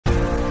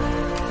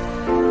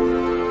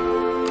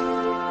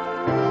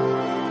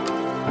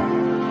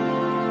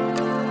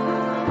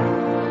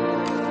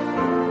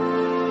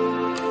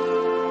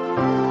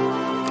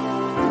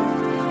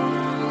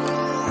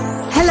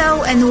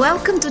Hello and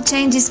welcome to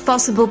Change is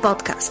Possible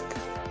podcast.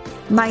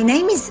 My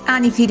name is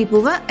Ani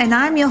Filipova and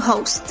I'm your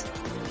host.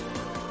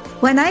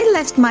 When I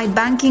left my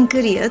banking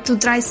career to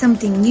try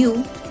something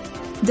new,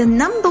 the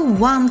number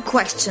one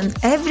question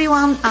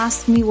everyone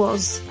asked me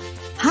was,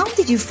 how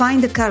did you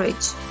find the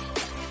courage?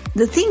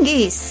 The thing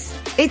is,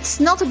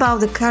 it's not about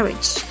the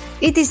courage.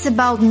 It is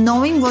about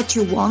knowing what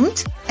you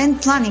want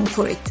and planning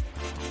for it.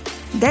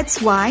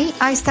 That's why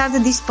I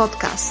started this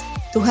podcast,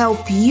 to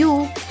help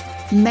you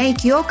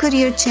make your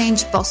career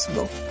change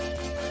possible.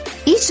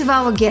 Each of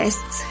our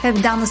guests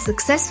have done a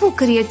successful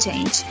career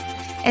change,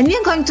 and we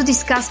are going to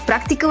discuss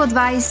practical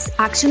advice,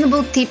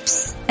 actionable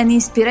tips, and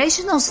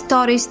inspirational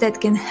stories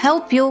that can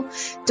help you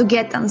to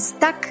get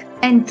unstuck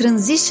and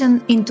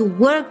transition into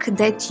work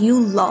that you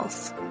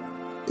love.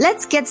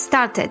 Let's get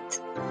started.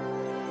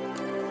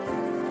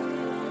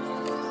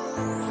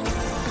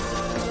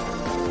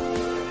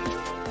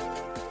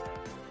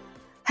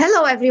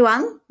 Hello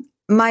everyone.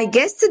 My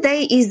guest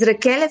today is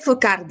Rachele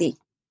Focardi.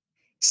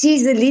 She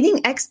is a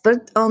leading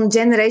expert on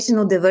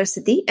generational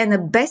diversity and a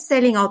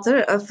best-selling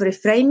author of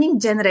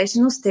Reframing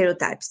Generational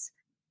Stereotypes.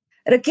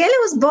 Rachele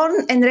was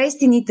born and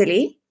raised in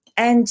Italy,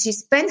 and she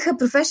spent her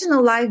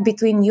professional life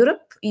between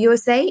Europe,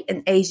 USA,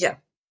 and Asia.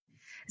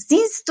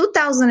 Since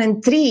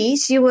 2003,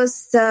 she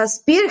was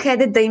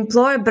spearheaded the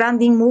employer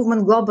branding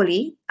movement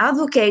globally,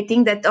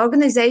 advocating that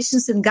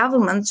organizations and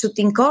governments should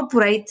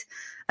incorporate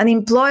an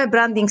employer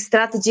branding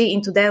strategy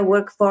into their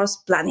workforce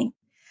planning.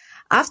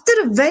 After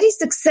a very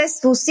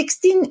successful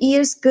 16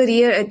 years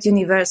career at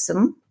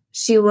Universum,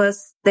 she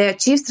was their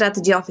chief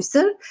strategy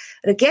officer,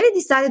 Rachele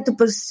decided to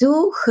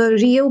pursue her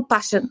real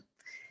passion,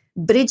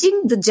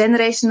 bridging the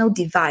generational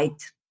divide.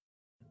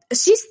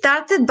 She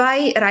started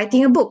by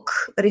writing a book,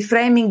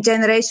 Reframing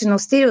Generational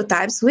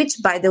Stereotypes,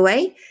 which, by the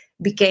way,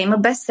 became a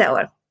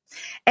bestseller.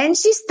 And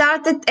she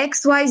started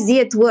XYZ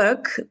at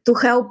Work to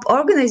help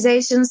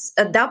organizations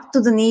adapt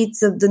to the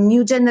needs of the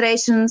new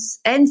generations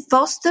and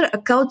foster a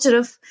culture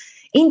of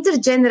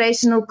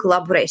intergenerational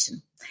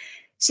collaboration.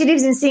 She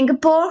lives in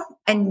Singapore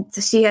and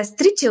she has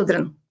 3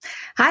 children.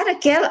 Hi,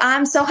 Rachele.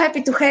 I'm so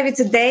happy to have you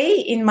today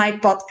in my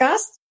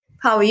podcast.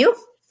 How are you?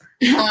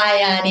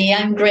 Hi, Annie.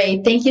 I'm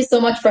great. Thank you so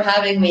much for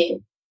having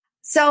me.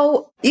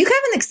 So you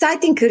have an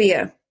exciting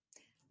career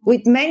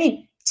with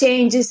many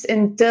changes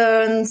and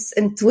turns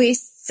and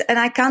twists, and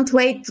I can't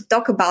wait to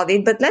talk about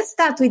it. But let's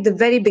start with the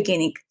very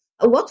beginning.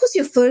 What was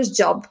your first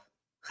job?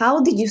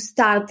 How did you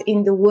start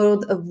in the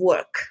world of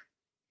work?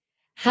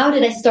 How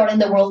did I start in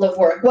the world of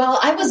work? Well,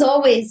 I was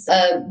always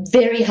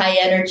very high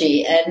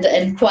energy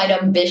and quite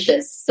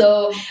ambitious.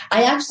 So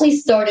I actually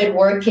started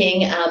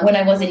working when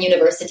I was in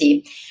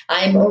university.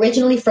 I'm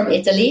originally from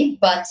Italy,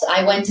 but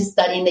I went to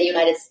study in the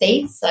United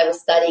States. I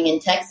was studying in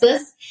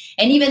Texas.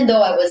 And even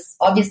though I was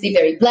obviously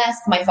very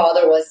blessed, my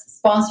father was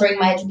sponsoring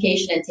my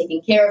education and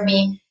taking care of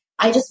me,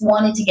 I just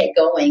wanted to get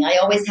going. I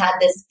always had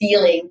this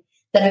feeling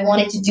that I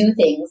wanted to do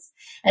things.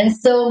 And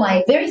so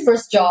my very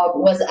first job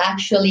was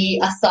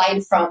actually,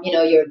 aside from,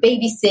 your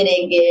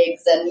babysitting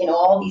gigs and,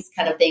 all these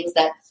kind of things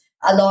that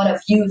a lot of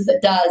youth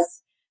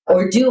does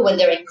or do when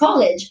they're in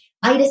college,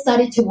 I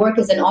decided to work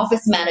as an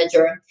office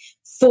manager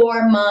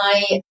for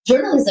my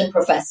journalism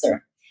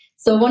professor.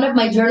 So one of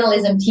my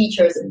journalism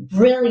teachers,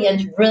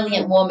 brilliant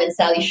woman,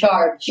 Sally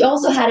Sharp, she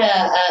also had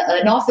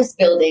an office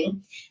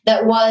building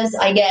that was,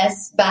 I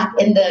guess, back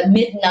in the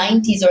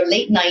mid-90s or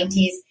late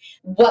 90s,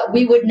 what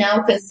we would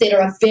now consider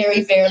a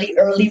very, very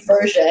early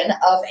version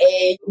of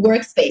a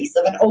workspace,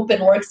 of an open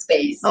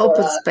workspace.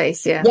 Open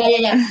space, yeah.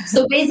 Yeah.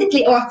 So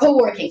basically, or a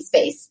co-working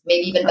space,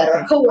 maybe even better,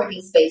 okay. A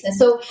co-working space. And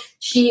so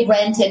she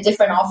rented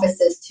different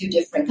offices to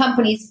different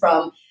companies,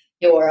 from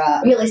your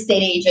real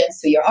estate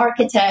agents to your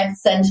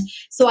architects. And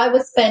so I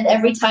would spend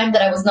every time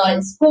that I was not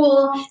in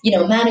school,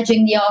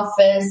 managing the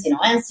office,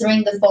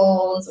 answering the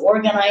phones,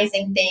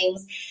 organizing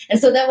things. And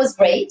so that was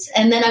great.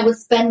 And then I would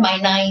spend my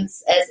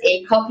nights as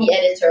a copy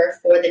editor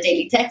for the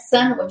Daily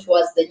Texan, which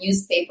was the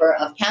newspaper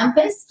of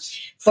campus,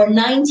 for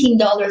 $19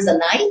 a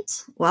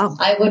night. Wow.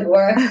 I would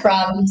work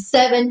from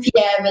 7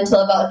 p.m.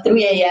 until about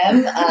 3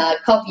 a.m.,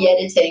 copy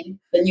editing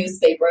the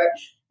newspaper.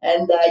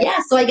 And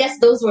so I guess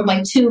those were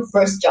my 2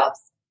 first jobs.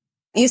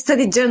 You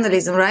studied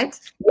journalism, right?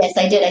 Yes,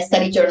 I did. I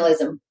studied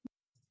journalism.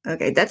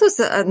 Okay, that was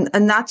a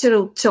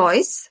natural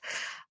choice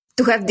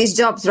to have these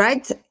jobs,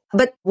 right?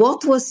 But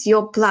what was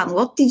your plan?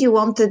 What did you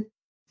want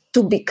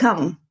to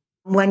become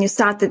when you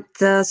started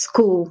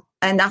school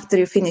and after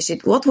you finished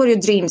it? What were your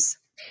dreams?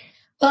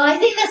 Well, I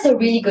think that's a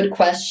really good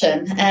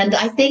question. And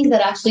I think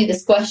that actually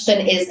this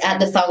question is at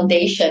the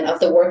foundation of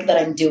the work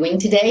that I'm doing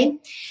today.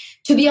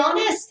 To be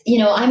honest,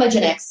 I'm a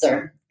Gen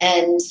Xer,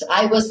 and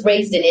I was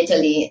raised in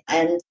Italy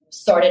and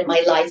started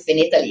my life in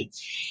Italy.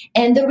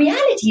 And the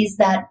reality is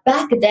that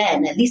back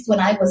then, at least when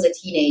I was a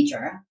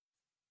teenager,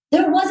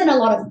 there wasn't a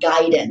lot of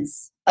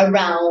guidance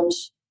around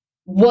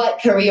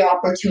what career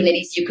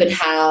opportunities you could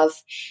have.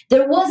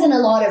 There wasn't a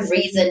lot of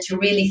reason to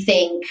really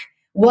think,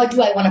 what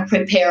do I want to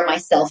prepare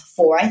myself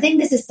for? I think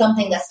this is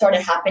something that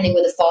started happening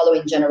with the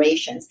following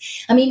generations.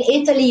 I mean,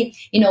 Italy,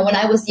 when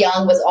I was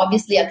young, was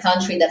obviously a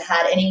country that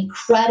had an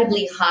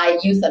incredibly high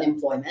youth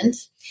unemployment.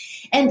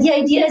 And the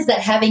idea is that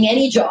having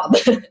any job,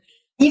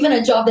 even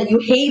a job that you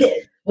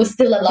hated, was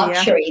still a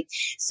luxury. Yeah.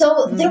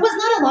 So there was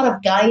not a lot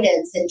of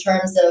guidance in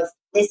terms of,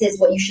 this is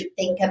what you should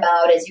think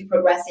about as you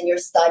progress in your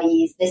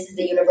studies. This is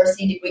the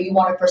university degree you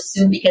want to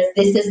pursue because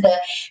this is the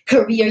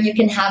career you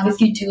can have if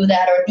you do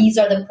that, or these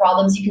are the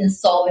problems you can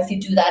solve if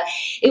you do that.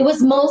 It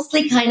was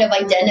mostly kind of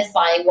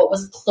identifying what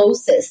was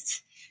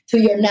closest to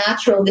your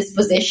natural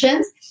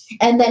dispositions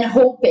and then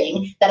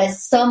hoping that at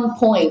some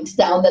point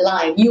down the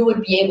line, you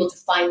would be able to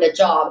find a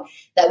job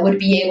that would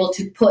be able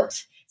to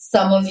put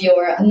some of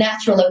your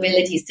natural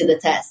abilities to the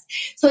test.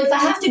 So if I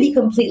have to be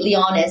completely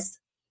honest,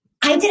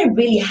 I didn't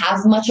really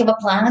have much of a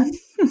plan.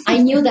 I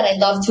knew that I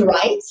loved to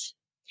write.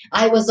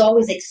 I was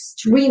always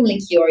extremely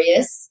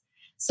curious.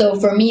 So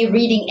for me,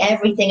 reading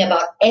everything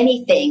about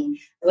anything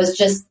was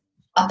just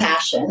a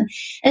passion.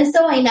 And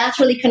so I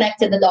naturally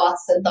connected the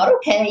dots and thought,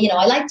 okay,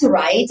 I like to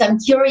write. I'm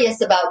curious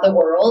about the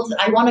world.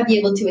 I want to be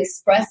able to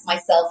express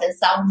myself and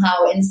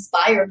somehow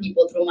inspire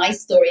people through my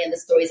story and the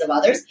stories of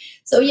others.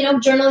 So,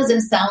 journalism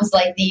sounds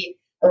like the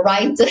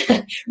right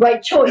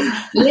choice.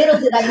 Little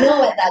did I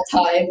know at that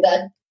time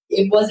that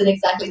it wasn't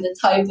exactly the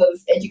type of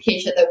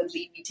education that would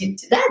lead me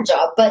to that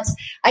job, but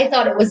I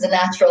thought it was a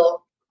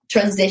natural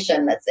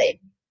transition, let's say.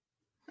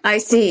 I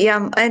see.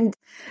 Yeah. And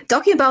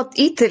talking about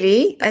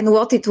Italy and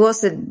what it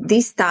was at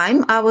this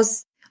time, I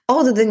was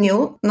older than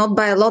you, not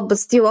by a lot, but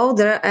still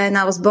older. And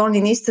I was born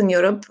in Eastern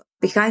Europe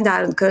behind the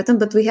Iron Curtain,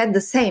 but we had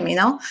the same,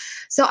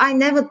 So I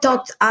never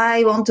thought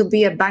I want to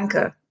be a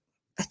banker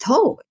at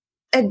all.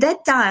 At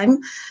that time,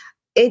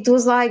 it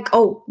was like,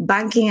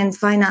 banking and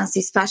finance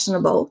is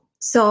fashionable.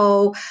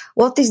 So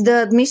what is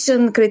the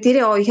admission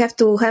criteria? Or you have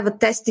to have a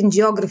test in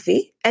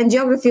geography. And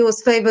geography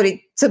was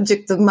favorite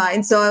subject of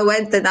mine. So I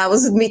went and I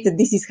was admitted.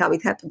 This is how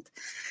it happened.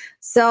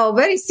 So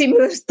very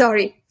similar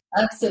story.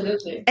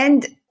 Absolutely.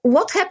 And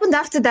what happened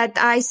after that?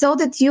 I saw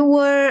that you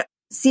were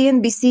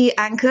CNBC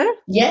anchor.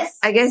 Yes.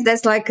 I guess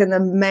that's like an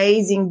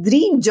amazing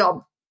dream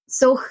job.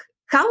 So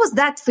how was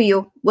that for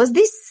you? Was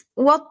this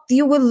what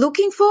you were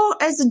looking for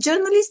as a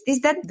journalist?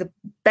 Is that the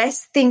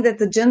best thing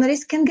that a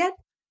journalist can get?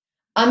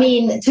 I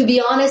mean, to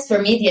be honest, for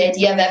me, the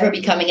idea of ever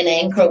becoming an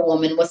anchor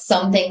woman was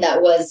something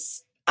that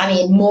was,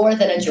 more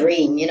than a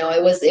dream.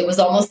 It was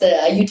almost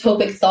a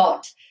utopic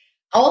thought.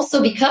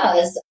 Also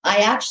because I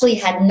actually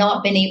had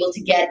not been able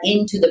to get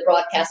into the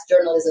broadcast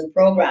journalism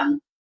program.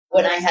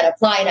 When I had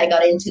applied, I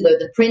got into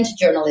the print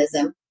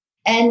journalism.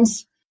 And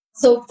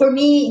so for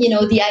me,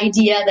 the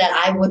idea that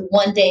I would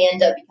one day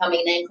end up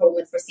becoming an anchor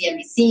woman for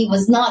CNBC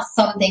was not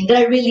something that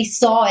I really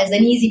saw as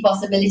an easy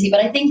possibility. But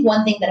I think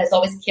one thing that has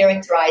always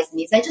characterized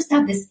me is I just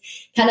have this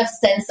kind of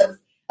sense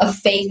of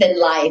faith in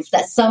life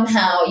that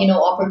somehow,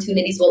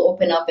 opportunities will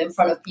open up in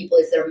front of people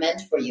if they're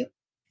meant for you.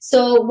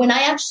 So when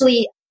I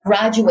actually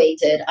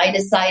graduated, I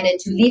decided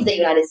to leave the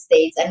United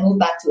States and move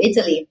back to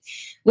Italy,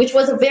 which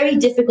was a very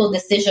difficult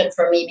decision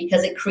for me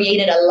because it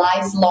created a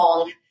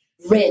lifelong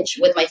ridge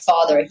with my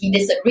father. He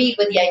disagreed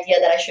with the idea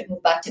that I should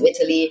move back to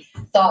Italy,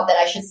 thought that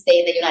I should stay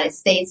in the United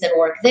States and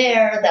work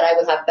there, that I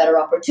would have better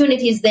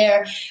opportunities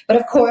there. But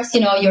of course,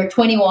 you're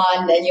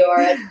 21 and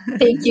you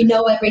think you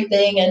know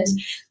everything. And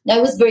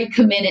I was very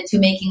committed to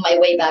making my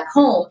way back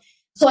home.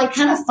 So I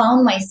kind of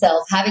found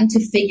myself having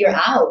to figure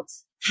out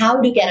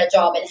how to get a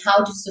job and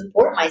how to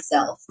support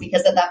myself,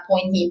 because at that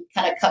point he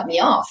kind of cut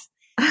me off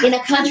in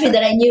a country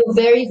that I knew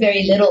very,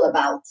 very little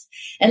about.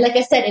 And like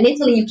I said, in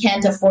Italy, you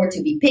can't afford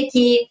to be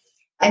picky.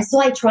 And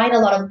so I tried a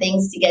lot of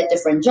things to get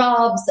different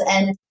jobs.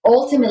 And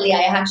ultimately,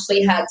 I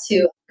actually had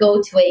to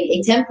go to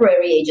a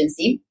temporary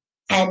agency.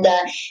 And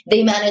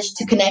they managed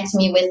to connect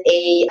me with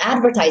a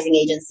advertising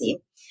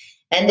agency.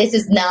 And this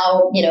is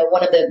now,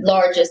 one of the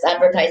largest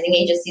advertising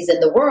agencies in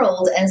the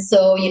world. And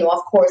so,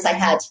 of course, I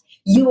had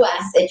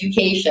US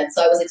education.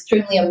 So I was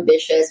extremely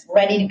ambitious,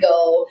 ready to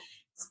go,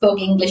 spoke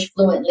English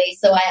fluently.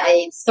 So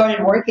I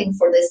started working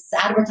for this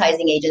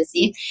advertising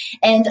agency.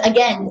 And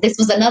again, this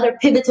was another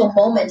pivotal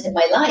moment in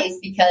my life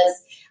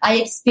because I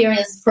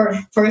experienced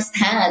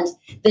firsthand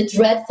the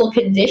dreadful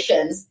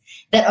conditions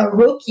that a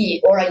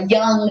rookie or a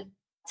young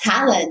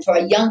talent or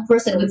a young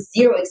person with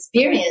zero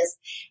experience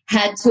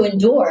had to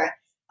endure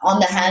on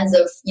the hands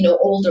of,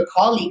 older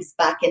colleagues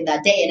back in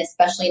that day, and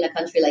especially in a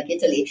country like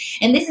Italy.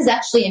 And this is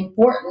actually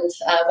important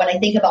when I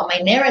think about my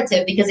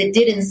narrative, because it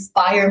did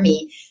inspire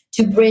me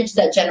to bridge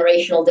that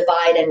generational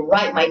divide and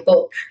write my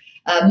book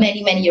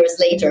many, many years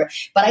later.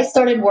 But I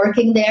started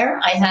working there.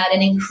 I had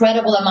an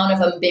incredible amount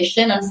of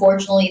ambition.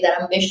 Unfortunately,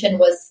 that ambition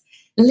was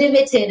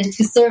limited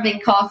to serving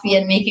coffee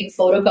and making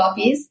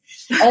photocopies.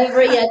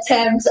 Every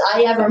attempt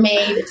I ever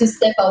made to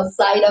step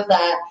outside of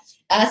that,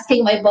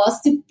 asking my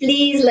boss to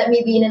please let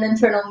me be in an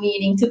internal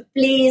meeting, to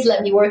please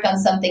let me work on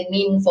something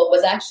meaningful,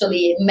 was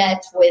actually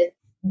met with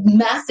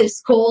massive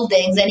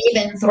scoldings and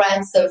even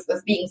threats of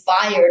being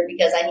fired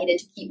because I needed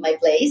to keep my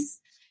place.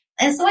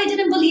 And so I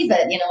didn't believe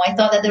it. I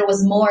thought that there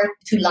was more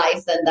to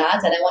life than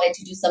that, and I wanted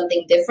to do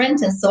something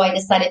different. And so I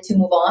decided to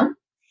move on.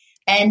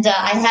 And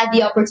I had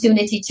the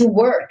opportunity to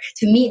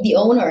meet the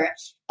owner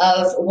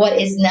of what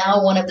is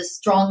now one of the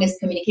strongest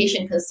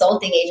communication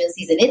consulting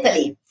agencies in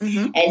Italy.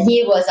 Mm-hmm. And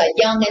he was a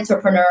young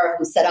entrepreneur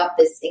who set up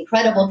this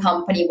incredible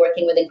company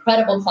working with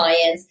incredible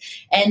clients.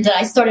 And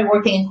I started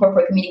working in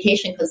corporate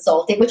communication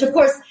consulting, which of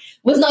course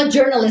was not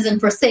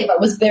journalism per se,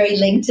 but was very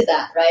linked to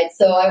that, right?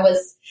 So I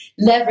was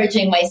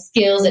leveraging my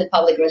skills in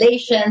public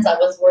relations. I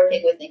was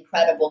working with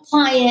incredible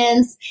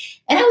clients,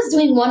 and I was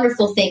doing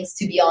wonderful things,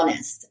 to be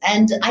honest.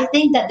 And I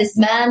think that this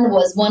man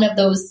was one of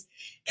those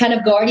kind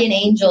of guardian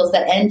angels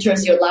that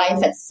enters your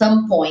life at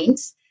some point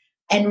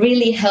and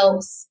really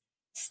helps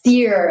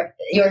steer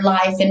your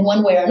life in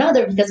one way or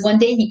another. Because one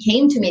day he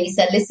came to me and he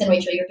said, listen,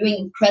 Rachel, you're doing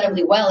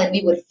incredibly well, and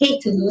we would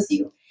hate to lose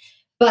you.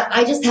 But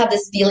I just have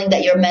this feeling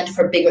that you're meant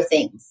for bigger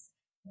things,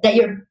 that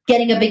you're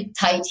getting a bit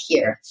tight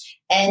here.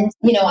 And,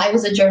 I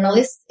was a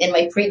journalist in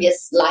my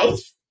previous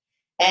life,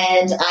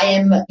 and I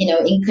am,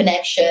 in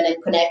connection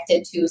and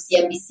connected to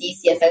CNBC,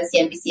 CFN,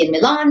 CNBC in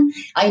Milan.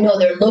 I know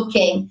they're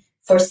looking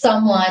for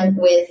someone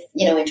with,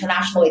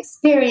 international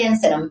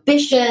experience and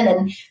ambition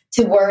and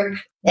to work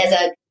as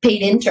a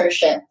paid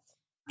internship.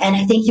 And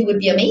I think you would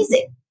be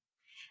amazing.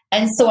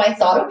 And so I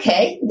thought,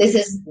 okay, this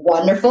is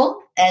wonderful.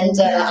 And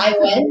I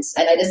went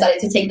and I decided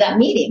to take that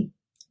meeting.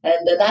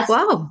 And that's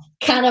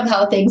kind of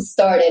how things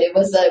started. It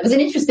was an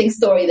interesting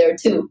story there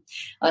too,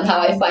 on how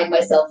I find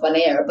myself on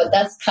air. But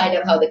that's kind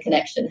of how the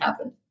connection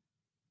happened.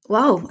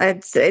 Wow,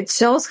 it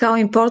shows how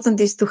important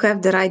it is to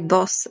have the right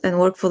boss and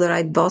work for the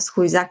right boss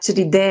who is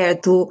actually there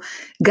to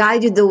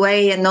guide you the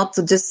way and not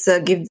to just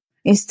give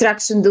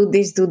instruction, do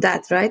this, do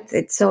that, right?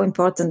 It's so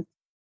important.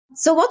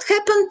 So what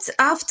happened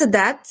after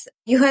that?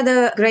 You had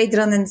a great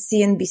run in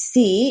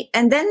CNBC,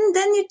 and then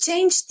you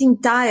changed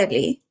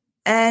entirely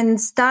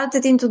and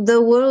started into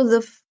the world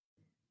of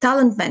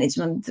talent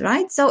management,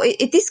 right? So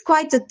it is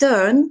quite a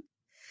turn.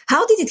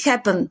 How did it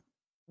happen?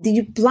 Did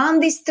you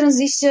plan this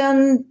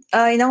transition?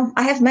 I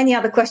have many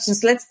other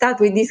questions. Let's start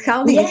with this.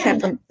 How did it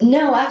happen?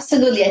 No,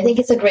 absolutely. I think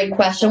it's a great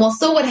question. Well,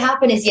 so what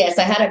happened is, yes,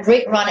 I had a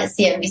great run at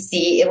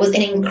CNBC. It was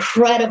an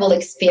incredible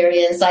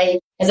experience.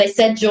 As I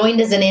said, joined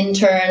as an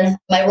intern.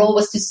 My role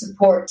was to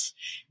support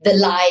the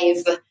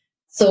live.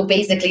 So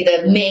basically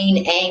the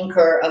main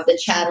anchor of the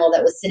channel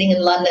that was sitting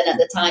in London at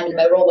the time. And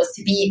my role was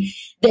to be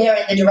there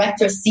in the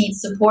director's seat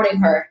supporting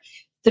her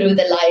through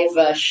the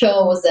live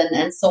shows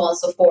and so on and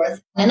so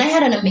forth. And I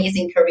had an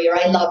amazing career.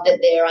 I loved it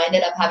there. I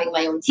ended up having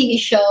my own TV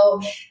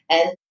show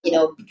and,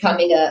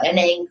 becoming an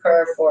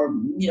anchor for,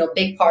 a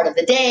big part of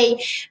the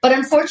day. But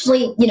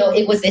unfortunately,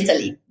 it was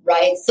Italy,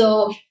 right?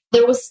 So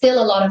there was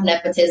still a lot of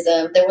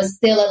nepotism. There was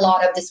still a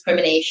lot of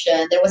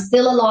discrimination. There was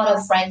still a lot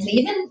of,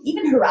 frankly,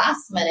 even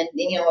harassment.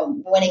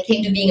 And, when it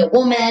came to being a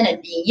woman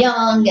and being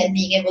young and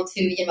being able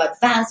to,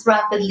 advance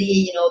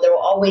rapidly, there were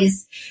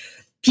always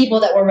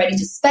people that were ready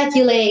to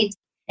speculate.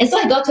 And so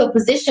I got to a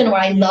position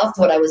where I loved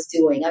what I was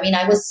doing. I mean,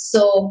 I was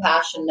so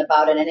passionate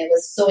about it, and it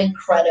was so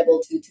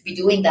incredible to be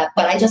doing that.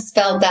 But I just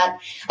felt that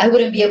I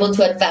wouldn't be able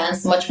to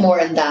advance much more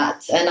in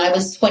that. And I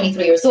was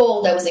 23 years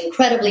old. I was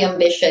incredibly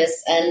ambitious,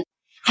 and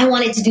I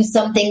wanted to do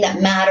something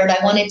that mattered.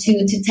 I wanted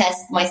to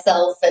test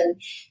myself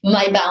and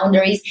my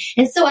boundaries.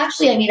 And so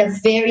actually I made a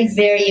very,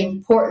 very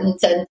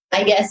important and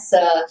I guess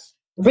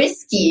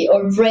risky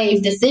or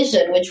brave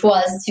decision, which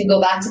was to go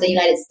back to the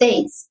United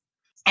States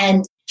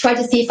and try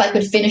to see if I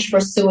could finish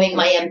pursuing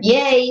my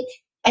MBA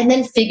and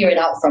then figure it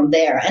out from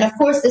there. And of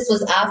course, this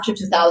was after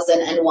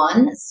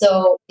 2001.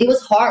 So it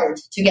was hard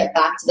to get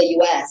back to the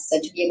US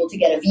and to be able to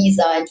get a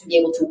visa and to be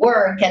able to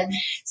work. And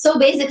so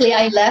basically,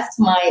 I left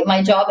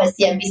my job at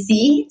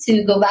CNBC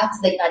to go back to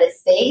the United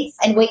States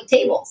and wait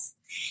tables.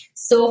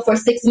 So for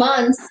 6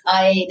 months,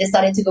 I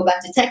decided to go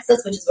back to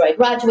Texas, which is where I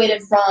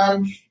graduated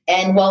from.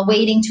 And while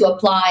waiting to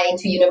apply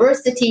to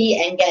university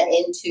and get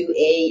into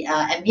a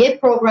MBA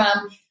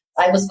program,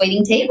 I was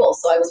waiting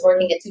tables. So I was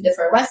working at 2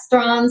 different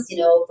restaurants,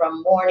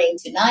 from morning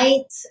to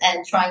night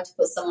and trying to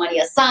put some money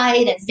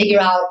aside and figure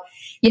out,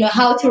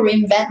 how to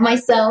reinvent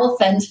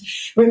myself and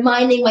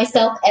reminding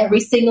myself every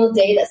single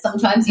day that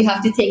sometimes you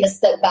have to take a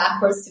step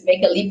backwards to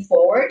make a leap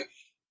forward.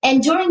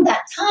 And during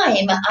that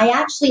time, I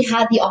actually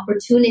had the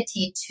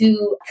opportunity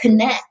to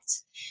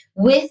connect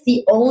with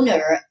the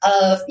owner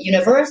of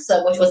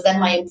Universal, which was then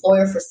my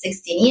employer for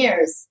 16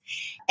 years.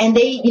 And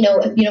they,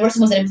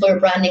 Universal was an employer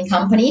branding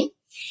company.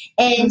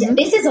 And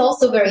this is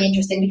also very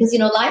interesting because,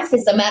 life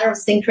is a matter of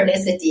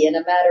synchronicity and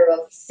a matter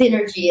of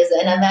synergy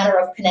and a matter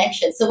of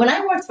connection. So when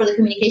I worked for the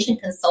communication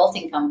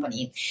consulting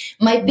company,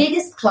 my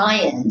biggest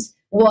client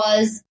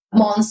was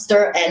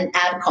Monster and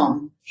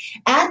Adcom.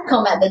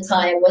 Adcom at the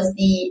time was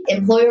the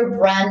employer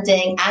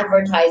branding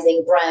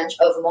advertising branch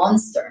of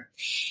Monster.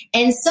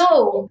 And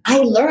so I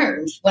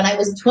learned when I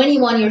was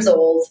 21 years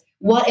old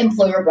what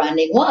employer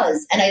branding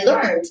was. And I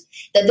learned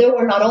that there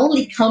were not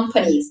only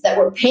companies that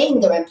were paying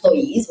their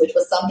employees, which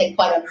was something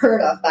quite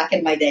unheard of back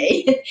in my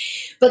day,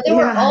 but there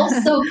were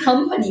also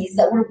companies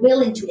that were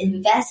willing to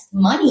invest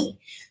money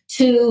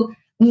to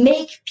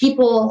make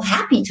people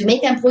happy, to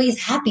make employees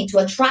happy, to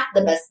attract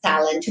the best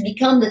talent, to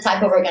become the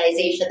type of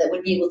organization that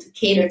would be able to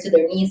cater to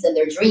their needs and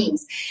their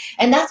dreams.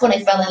 And that's when I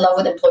fell in love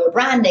with employer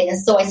branding. And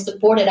so I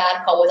supported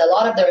AdCom with a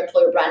lot of their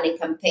employer branding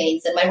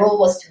campaigns. And my role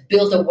was to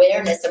build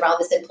awareness around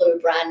this employer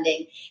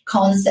branding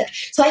concept.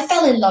 So I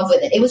fell in love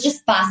with it. It was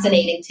just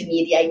fascinating to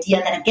me, the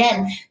idea that,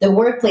 again, the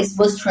workplace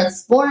was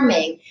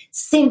transforming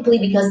simply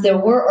because there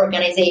were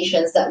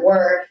organizations that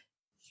were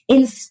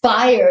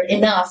inspired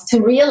enough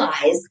to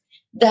realize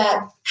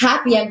that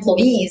happy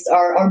employees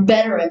are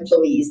better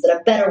employees, that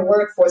a better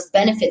workforce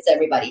benefits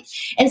everybody.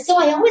 And so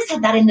I always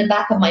had that in the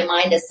back of my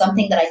mind as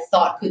something that I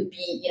thought could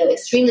be,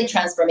 extremely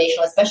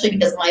transformational, especially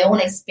because my own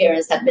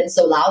experience had been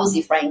so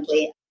lousy,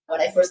 frankly,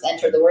 when I first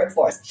entered the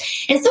workforce.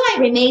 And so I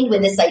remained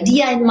with this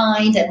idea in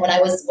mind. And while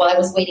I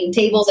was waiting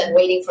tables and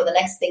waiting for the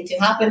next thing to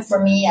happen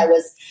for me, I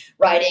was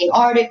writing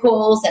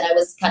articles and I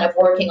was kind of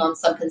working on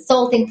some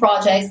consulting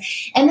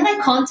projects. And then I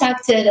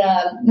contacted,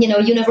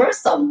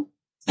 Universum.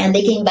 And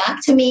they came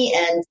back to me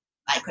and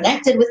I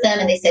connected with them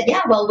and they said,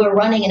 yeah, well, we're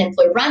running an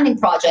employer branding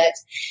project.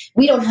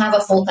 We don't have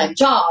a full-time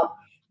job,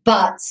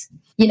 but,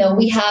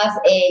 we have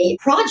a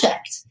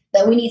project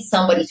that we need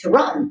somebody to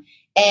run.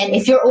 And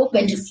if you're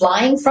open to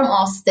flying from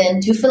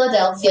Austin to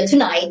Philadelphia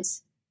tonight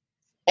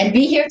and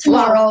be here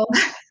tomorrow,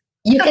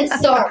 you can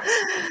start.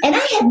 And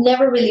I had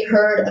never really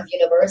heard of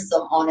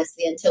Universum,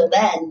 honestly, until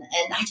then.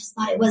 And I just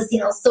thought it was,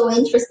 so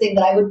interesting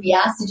that I would be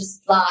asked to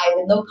just fly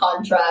with no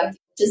contract,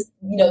 just,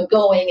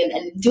 going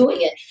and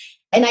doing it.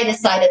 And I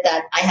decided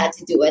that I had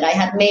to do it. I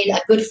had made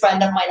a good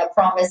friend of mine a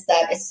promise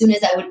that as soon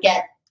as I would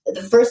get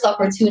the first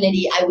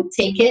opportunity, I would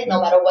take it no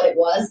matter what it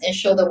was and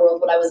show the world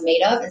what I was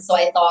made of. And so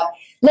I thought,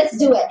 let's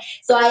do it.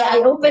 So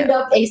I opened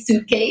up a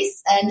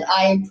suitcase and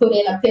I put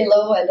in a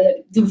pillow and a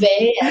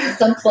duvet and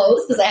some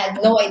clothes because I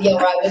had no idea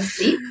where I would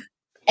sleep.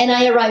 And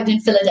I arrived in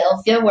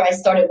Philadelphia where I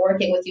started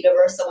working with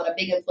Universal on a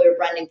big employer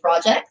branding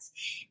project.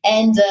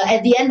 And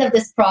at the end of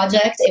this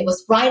project, it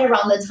was right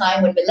around the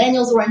time when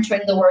millennials were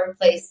entering the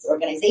workplace,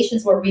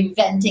 organizations were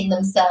reinventing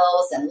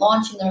themselves and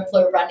launching their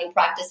employer branding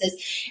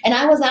practices. And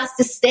I was asked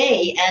to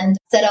stay and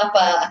set up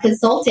a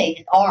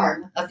consulting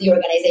arm of the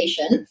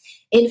organization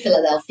in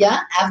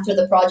Philadelphia after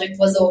the project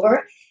was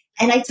over.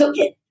 And I took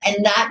it.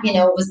 And that,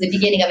 was the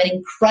beginning of an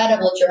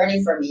incredible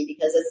journey for me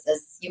because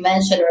as you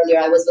mentioned earlier,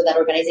 I was with that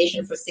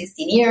organization for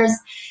 16 years.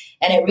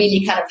 And it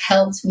really kind of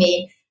helped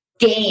me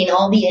gain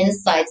all the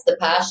insights, the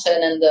passion,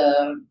 and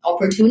the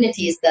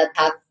opportunities that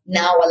have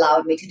now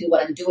allowed me to do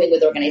what I'm doing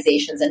with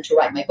organizations and to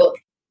write my book.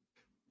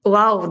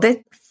 Wow,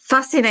 that's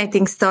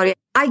fascinating story.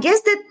 I guess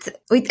that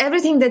with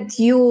everything that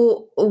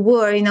you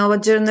were, a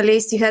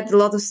journalist, you had a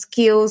lot of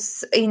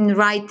skills in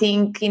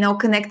writing,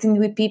 connecting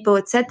with people,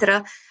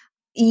 etc.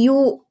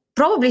 You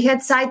probably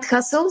had side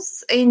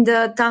hustles in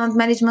the talent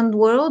management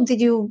world.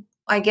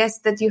 I guess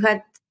that you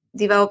had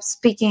developed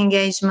speaking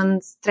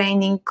engagements,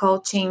 training,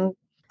 coaching.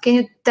 Can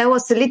you tell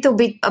us a little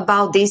bit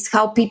about this,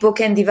 how people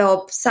can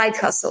develop side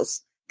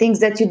hustles, things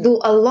that you do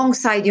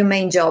alongside your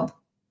main job?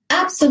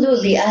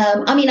 Absolutely.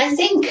 I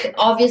think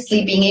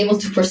obviously being able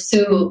to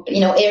pursue,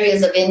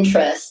 areas of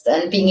interest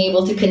and being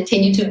able to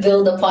continue to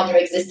build upon your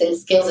existing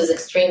skills is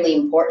extremely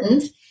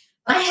important.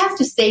 I have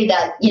to say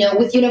that,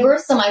 with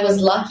Universum, I was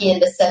lucky in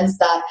the sense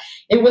that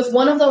it was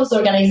one of those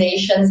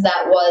organizations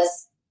that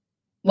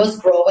was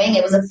growing.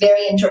 It was a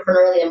very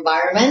entrepreneurial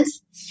environment.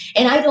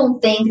 And I don't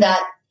think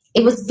that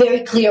it was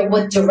very clear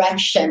what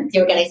direction the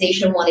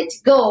organization wanted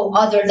to go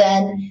other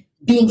than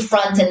being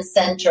front and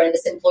center in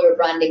this employer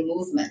branding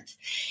movement.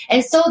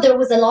 And so there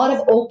was a lot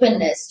of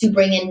openness to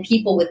bring in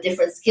people with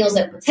different skills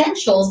and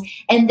potentials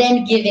and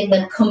then giving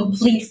them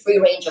complete free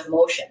range of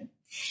motion.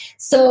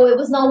 So it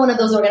was not one of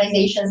those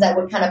organizations that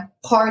would kind of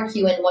park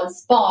you in one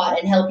spot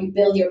and help you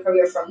build your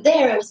career from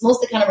there. It was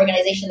most the kind of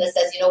organization that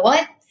says, you know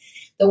what?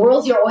 The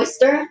world's your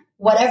oyster.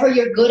 Whatever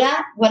you're good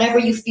at, whatever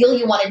you feel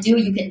you want to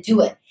do, you can do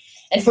it.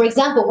 And for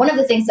example, one of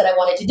the things that I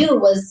wanted to do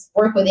was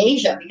work with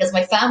Asia because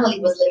my family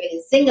was living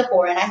in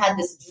Singapore and I had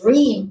this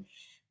dream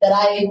that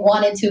I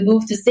wanted to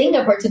move to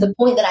Singapore to the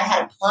point that I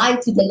had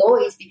applied to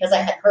Deloitte because I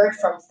had heard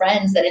from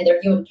friends that in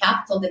their human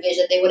capital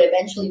division, they would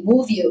eventually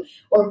move you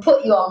or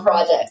put you on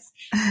projects,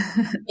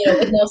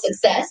 with no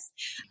success.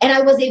 And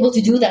I was able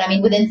to do that.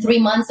 Within 3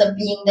 months of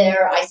being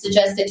there, I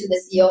suggested to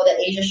the CEO that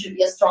Asia should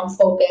be a strong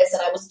focus.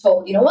 And I was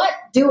told, you know what,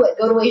 do it.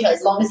 Go to Asia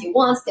as long as you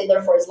want, stay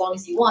there for as long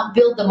as you want,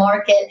 build the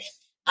market.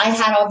 I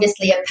had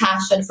obviously a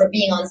passion for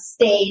being on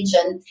stage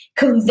and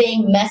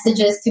conveying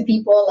messages to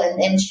people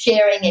and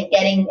sharing and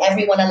getting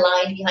everyone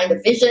aligned behind a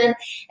vision.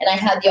 And I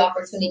had the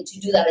opportunity to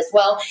do that as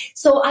well.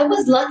 So I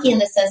was lucky in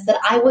the sense that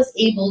I was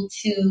able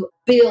to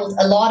build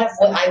a lot of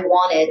what I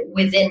wanted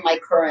within my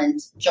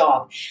current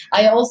job.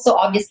 I also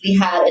obviously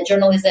had a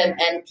journalism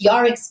and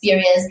PR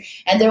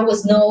experience, and there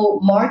was no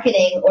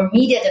marketing or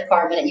media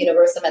department at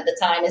Universum at the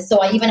time. And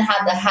so I even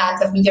had the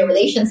hat of media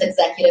relations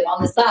executive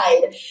on the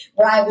side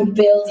where I would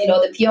build,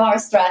 the PR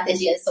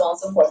strategy and so on and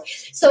so forth.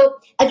 So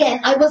again,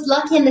 I was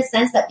lucky in the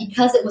sense that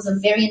because it was a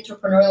very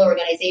entrepreneurial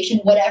organization,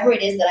 whatever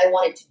it is that I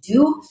wanted to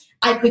do,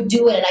 I could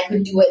do it, and I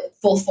could do it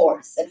full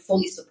force and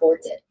fully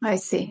supported. I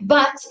see.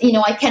 But,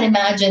 I can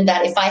imagine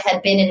that if I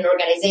had been in an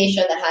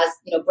organization that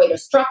has, greater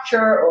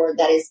structure or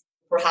that is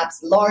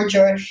perhaps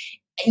larger,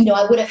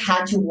 I would have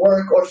had to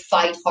work or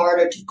fight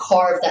harder to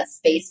carve that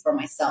space for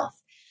myself.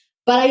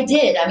 But I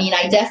did.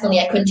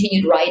 I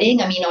continued writing.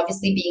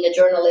 Obviously being a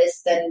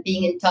journalist and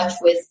being in touch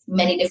with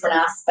many different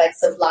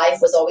aspects of life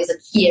was always a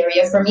key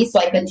area for me. So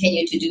I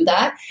continued to do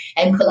that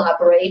and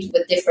collaborate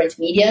with different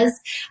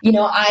medias.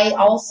 I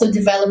also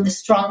developed a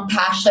strong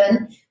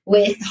passion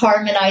with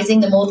harmonizing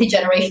the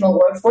multi-generational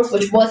workforce,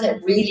 which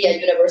wasn't really a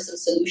universal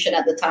solution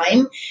at the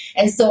time.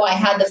 And so I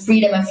had the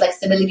freedom and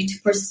flexibility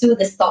to pursue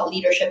this thought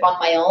leadership on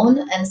my own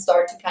and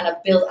start to kind of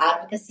build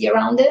advocacy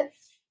around it.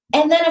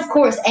 And then, of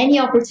course, any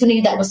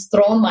opportunity that was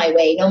thrown my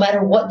way, no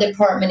matter what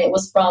department it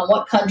was from,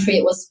 what country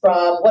it was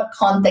from, what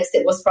context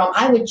it was from,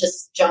 I would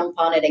just jump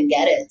on it and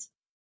get it.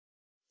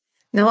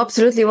 No,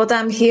 absolutely. What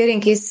I'm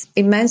hearing is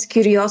immense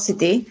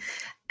curiosity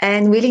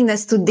and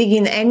willingness to dig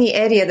in any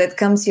area that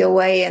comes your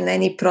way and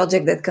any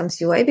project that comes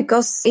your way,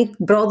 because it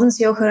broadens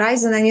your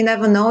horizon and you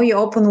never know. You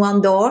open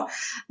one door,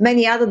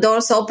 many other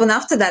doors open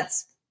after that.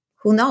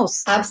 Who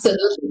knows?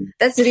 Absolutely.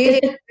 That's really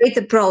a great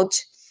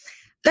approach.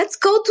 Let's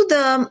go to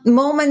the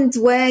moment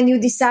when you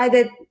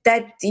decided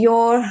that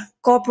your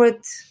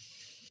corporate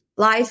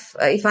life,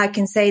 if I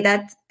can say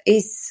that,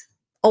 is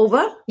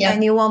over,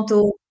 and you want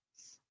to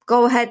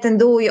go ahead and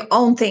do your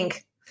own thing.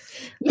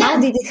 Yeah. How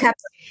did it happen?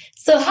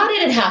 So how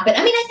did it happen?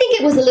 I think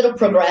it was a little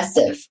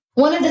progressive.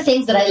 One of the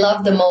things that I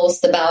love the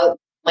most about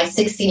my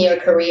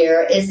 16-year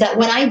career is that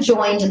when I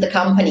joined the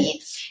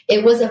company,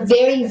 it was a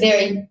very,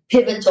 very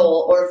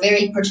pivotal or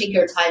very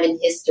particular time in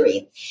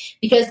history.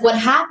 Because what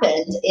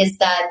happened is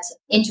that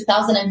in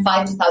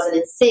 2005,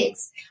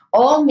 2006,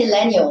 all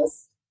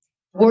millennials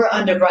were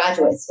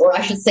undergraduates, or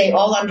I should say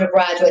all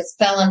undergraduates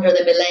fell under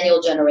the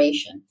millennial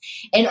generation.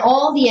 And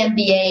all the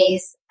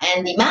MBAs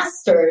and the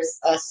master's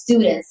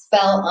students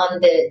fell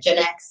on the Gen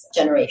X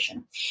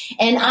generation.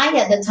 And I,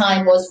 at the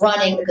time, was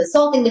running the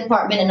consulting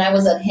department, and I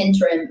was an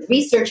interim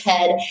research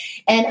head.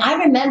 And I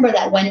remember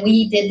that when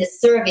we did this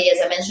survey, as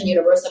I mentioned,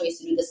 Universum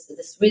used to do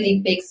this really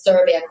big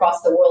survey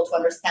across the world to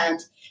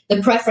understand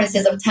the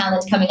preferences of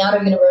talent coming out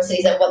of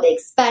universities and what they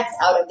expect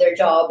out of their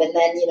job, and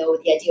then,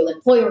 with the ideal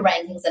employer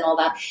rankings and all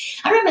that.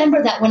 I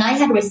remember that when I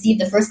had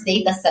received the first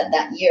data set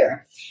that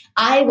year,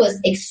 I was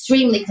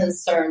extremely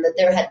concerned that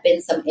there had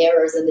been some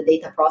errors in the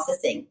data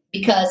processing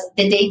because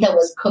the data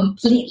was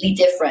completely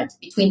different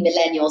between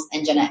millennials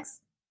and Gen X.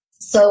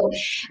 So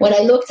when I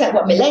looked at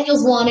what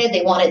millennials wanted,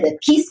 they wanted the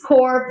Peace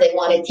Corps, they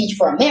wanted Teach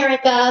for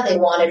America, they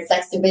wanted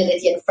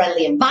flexibility and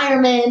friendly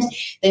environment,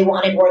 they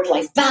wanted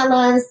work-life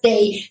balance,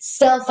 they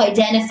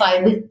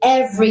self-identified with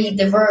every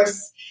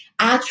diverse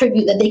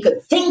attribute that they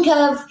could think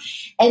of.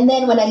 And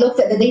then when I looked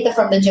at the data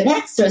from the Gen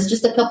Xers,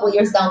 just a couple of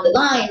years down the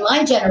line,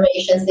 my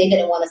generations, they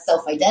didn't want to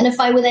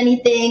self-identify with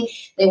anything.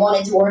 They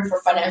wanted to work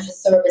for financial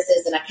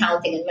services and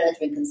accounting and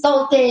management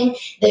consulting.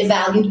 They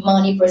valued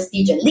money,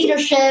 prestige, and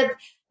leadership.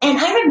 And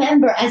I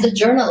remember as a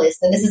journalist,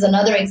 and this is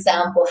another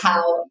example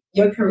how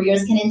your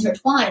careers can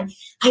intertwine,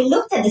 I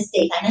looked at this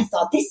data and I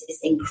thought, this is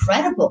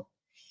incredible.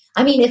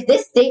 If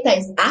this data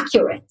is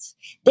accurate,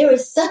 there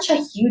is such a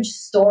huge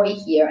story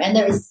here, and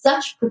there is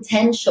such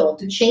potential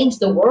to change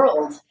the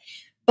world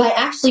by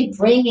actually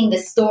bringing the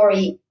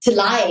story to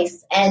life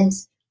and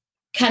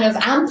kind of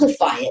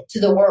amplify it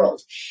to the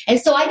world. And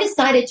so I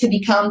decided to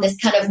become this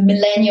kind of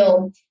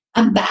millennial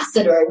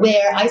ambassador,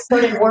 where I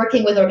started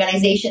working with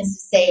organizations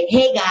to say,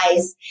 hey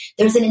guys,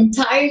 there's an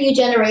entire new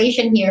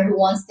generation here who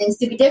wants things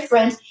to be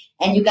different,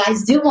 and you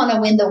guys do want to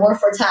win the war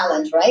for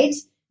talent, right?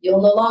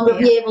 You'll no longer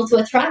be able to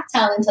attract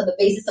talent on the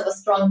basis of a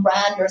strong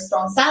brand or a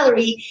strong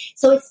salary,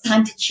 so it's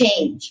time to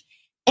change.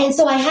 And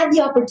so I had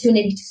the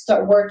opportunity to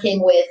start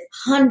working with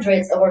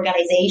hundreds of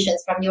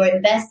organizations, from your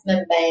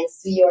investment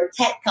banks to your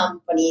tech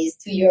companies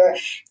to your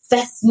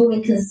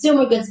fast-moving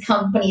consumer goods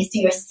companies to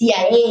your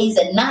CIAs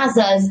and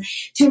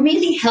NASAs, to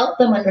really help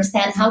them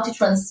understand how to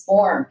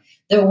transform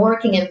their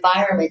working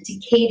environment to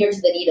cater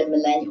to the need of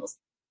millennials.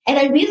 And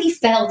I really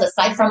felt,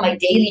 aside from my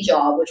daily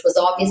job, which was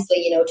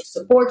obviously, to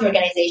support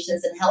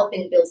organizations and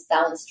helping build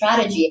talent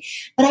strategy,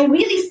 but I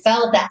really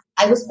felt that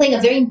I was playing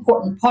a very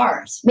important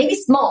part, maybe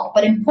small,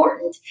 but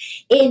important,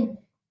 in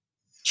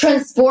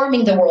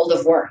transforming the world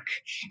of work.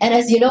 And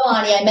as you know,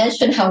 Ani, I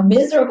mentioned how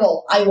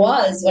miserable I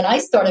was when I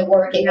started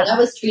working, and I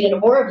was treated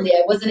horribly.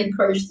 I wasn't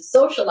encouraged to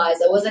socialize.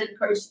 I wasn't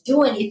encouraged to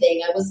do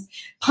anything. I was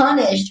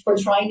punished for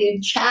trying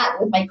to chat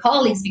with my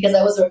colleagues because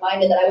I was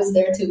reminded that I was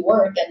there to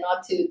work and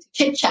not to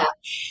chit chat.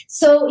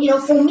 So,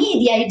 for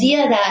me, the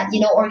idea that,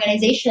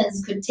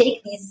 organizations could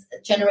take these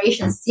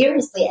generations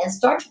seriously and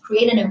start to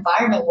create an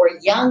environment where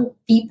young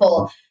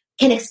people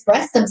can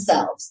express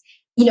themselves,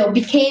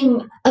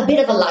 became a bit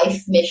of a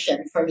life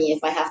mission for me,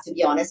 if I have to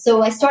be honest.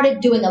 So I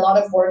started doing a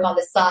lot of work on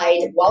the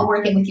side while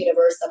working with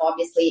Universum,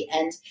 obviously,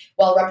 and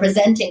while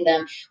representing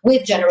them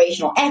with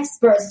generational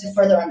experts to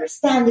further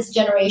understand this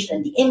generation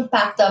and the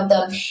impact of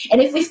them.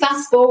 And if we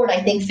fast forward,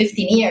 I think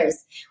 15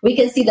 years, we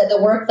can see that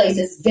the workplace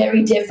is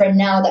very different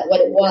now than what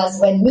it was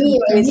when me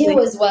or you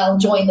as well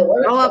joined the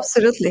workplace. Oh,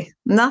 absolutely.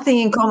 Nothing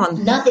in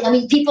common. Nothing. I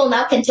mean, people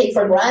now can take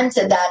for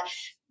granted that.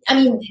 I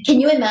mean,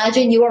 can you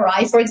imagine you or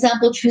I, for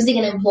example, choosing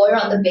an employer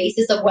on the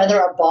basis of whether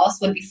our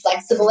boss would be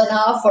flexible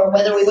enough or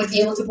whether we would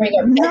be able to bring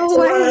our pet to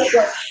work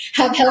or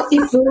have healthy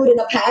food in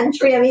a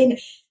pantry? I mean,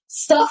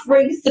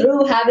 suffering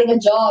through having a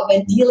job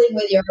and dealing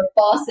with your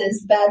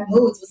boss's bad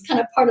moods was kind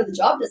of part of the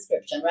job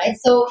description, right?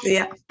 So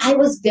I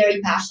was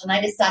very passionate. I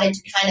decided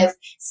to kind of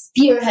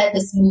spearhead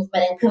this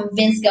movement and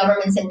convince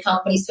governments and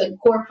companies to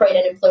incorporate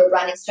an employer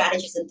branding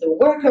strategies into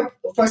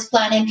workforce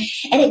planning.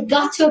 And it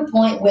got to a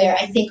point where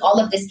I think all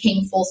of this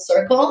came full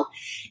circle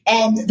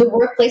and the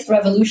workplace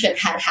revolution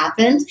had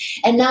happened.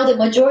 And now the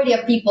majority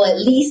of people, at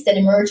least in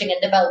emerging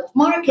and developed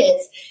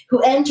markets, who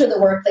enter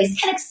the workplace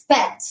can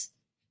expect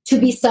to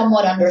be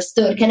somewhat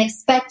understood, can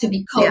expect to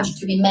be coached,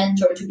 to be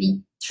mentored, to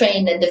be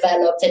trained and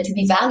developed, and to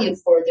be valued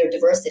for their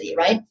diversity,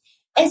 right?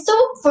 And so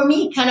for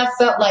me, it kind of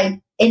felt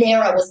like an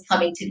era was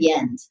coming to the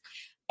end.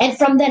 And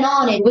from then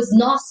on, it was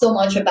not so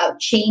much about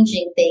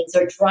changing things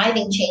or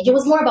driving change. It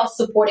was more about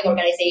supporting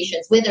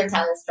organizations with their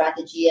talent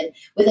strategy and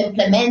with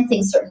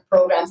implementing certain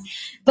programs.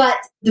 But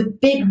the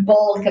big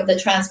bulk of the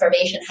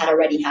transformation had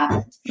already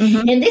happened.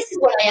 Mm-hmm. And this is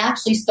when I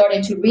actually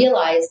started to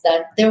realize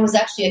that there was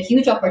actually a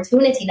huge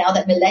opportunity now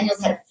that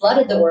millennials had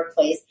flooded the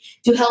workplace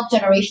to help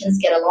generations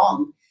get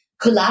along,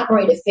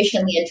 collaborate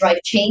efficiently and drive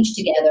change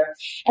together.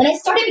 And I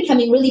started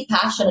becoming really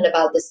passionate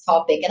about this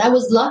topic. And I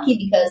was lucky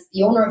because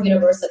the owner of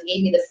Universum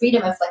gave me the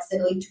freedom and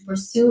flexibility to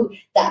pursue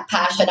that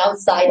passion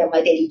outside of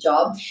my daily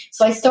job.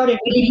 So I started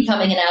really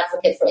becoming an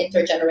advocate for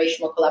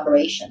intergenerational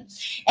collaboration.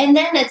 And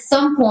then at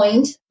some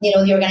point, the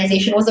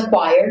organization was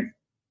acquired.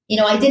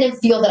 I didn't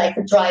feel that I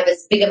could drive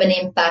as big of an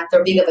impact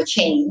or big of a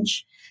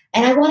change.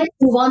 And I wanted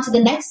to move on to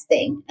the next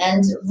thing.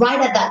 And right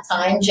at that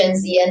time, Gen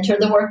Z entered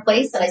the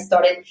workplace and I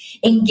started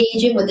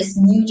engaging with this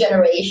new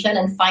generation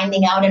and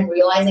finding out and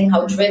realizing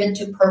how driven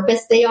to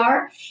purpose they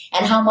are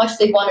and how much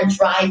they want to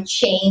drive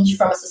change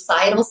from a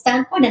societal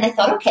standpoint. And I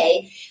thought,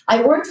 okay,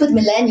 I worked with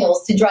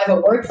millennials to drive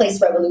a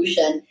workplace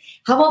revolution.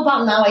 How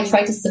about now I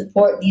try to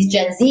support these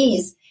Gen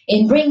Zs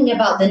in bringing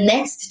about the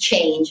next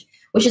change,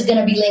 which is going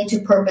to be linked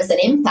to purpose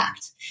and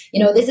impact.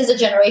 This is a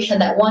generation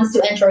that wants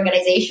to enter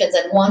organizations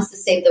and wants to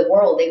save the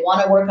world. They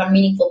want to work on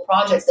meaningful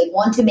projects. They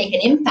want to make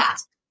an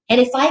impact.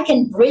 And if I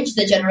can bridge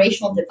the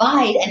generational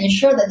divide and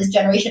ensure that this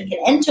generation can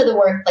enter the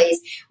workplace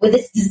with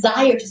this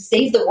desire to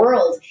save the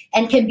world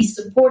and can be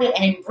supported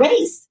and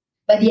embraced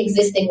by the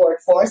existing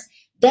workforce,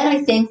 then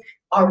I think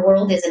our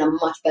world is in a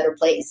much better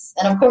place.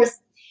 And of course,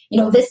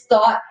 this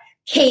thought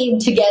came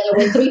together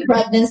with 3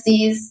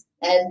 pregnancies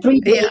and 3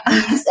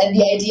 babies and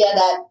the idea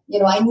that,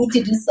 I need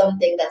to do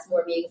something that's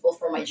more meaningful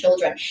for my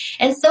children.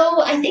 And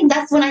so I think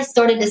that's when I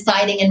started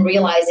deciding and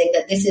realizing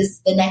that this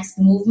is the next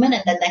movement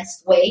and the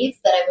next wave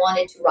that I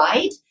wanted to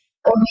ride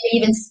or maybe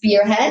even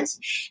spearhead.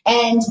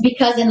 And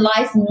because in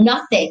life,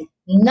 nothing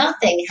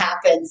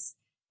happens,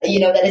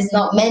 that is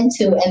not meant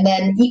to. And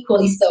then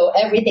equally so,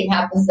 everything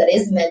happens that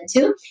is meant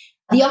to.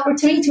 The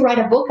opportunity to write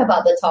a book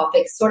about the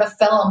topic sort of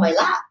fell on my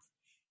lap.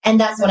 And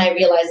that's when I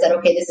realized that,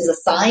 okay, this is a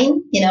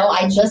sign.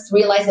 I just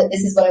realized that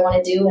this is what I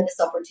want to do and this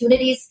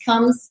opportunity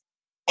comes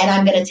and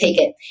I'm going to take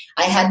it.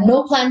 I had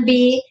no plan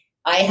B.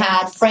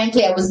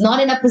 Frankly, I was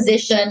not in a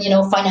position,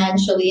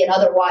 financially and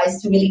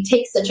otherwise to really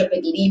take such a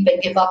big leap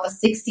and give up a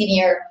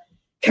 16-year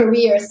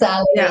career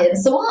salary and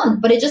so on.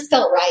 But it just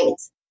felt right.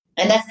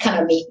 And that's kind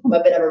of me. I'm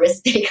a bit of a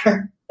risk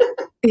taker.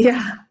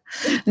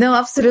 No,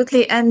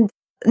 absolutely. And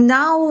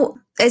now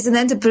as an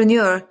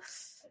entrepreneur,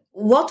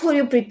 what were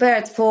you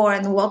prepared for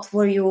and what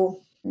were you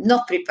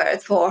not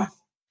prepared for?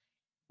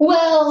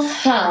 Well,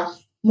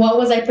 what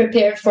was I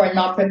prepared for and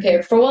not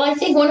prepared for? Well, I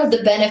think one of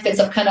the benefits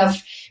of kind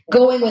of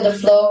going with the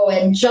flow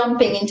and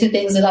jumping into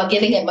things without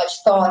giving it much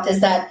thought is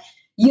that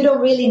you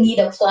don't really need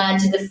a plan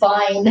to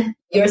define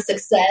your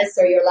success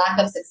or your lack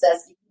of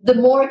success. The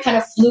more kind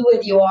of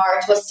fluid you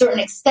are to a certain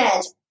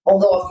extent,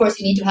 although, of course,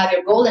 you need to have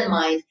your goal in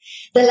mind,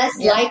 the less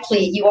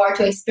likely you are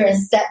to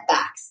experience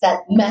setbacks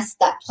that mess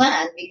that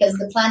plan because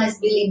the plan is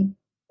really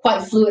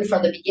quite fluid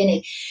from the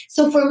beginning.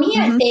 So for me,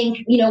 I think,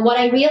 what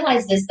I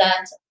realized is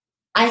that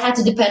I had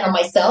to depend on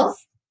myself.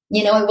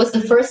 It was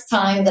the first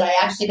time that I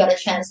actually got a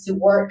chance to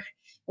work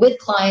with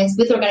clients,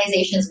 with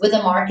organizations, with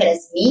the market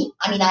as me.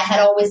 I mean, I had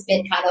always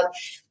been kind of,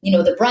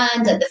 the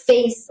brand and the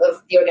face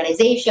of the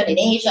organization in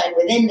Asia and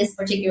within this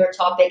particular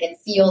topic and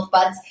field.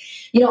 But,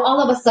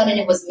 all of a sudden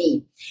it was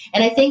me.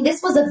 And I think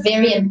this was a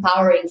very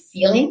empowering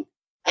feeling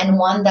and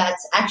one that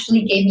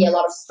actually gave me a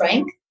lot of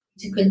strength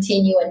to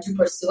continue and to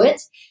pursue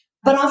it.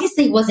 But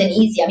obviously it wasn't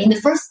easy. I mean,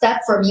 the first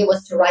step for me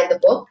was to write the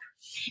book.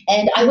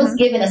 And I was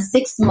given a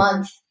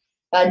 6-month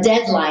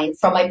deadline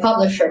from my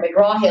publisher,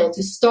 McGraw-Hill,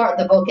 to start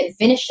the book and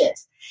finish it.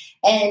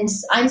 And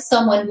I'm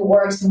someone who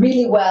works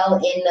really well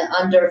in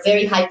under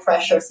very high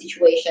pressure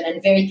situation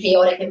and very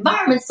chaotic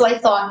environments. So I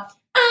thought,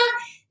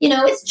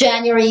 it's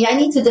January. I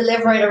need to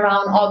deliver it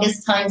around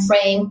August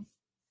timeframe.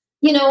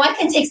 I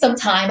can take some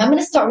time. I'm going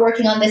to start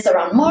working on this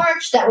around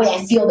March. That way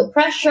I feel the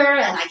pressure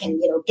and I can,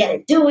 get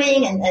it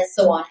doing and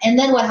so on. And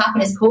then what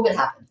happened is COVID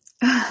happened.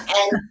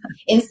 And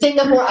in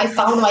Singapore, I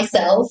found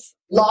myself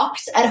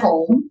locked at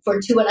home for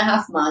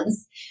 2.5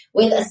 months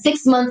with a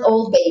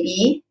 6-month-old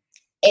baby,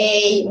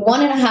 a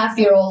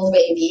 1.5-year-old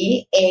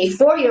baby, a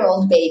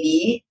 4-year-old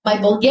baby, my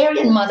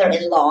Bulgarian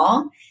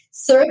mother-in-law,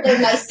 served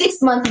in my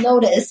 6-month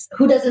notice,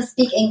 who doesn't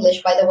speak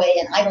English, by the way,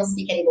 and I don't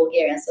speak any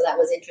Bulgarian, so that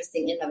was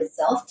interesting in and of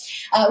itself.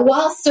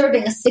 While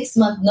serving a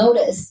 6-month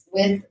notice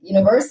with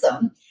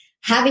Universum,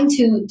 having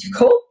to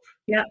cope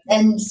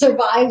and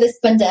survive this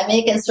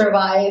pandemic and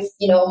survive,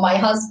 my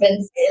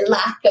husband's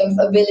lack of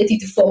ability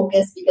to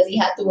focus because he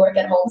had to work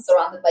at home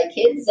surrounded by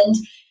kids.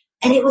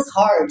 And it was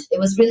hard. It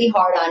was really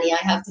hard, Ani, I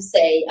have to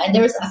say. And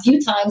there's a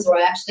few times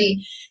where I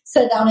actually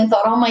sat down and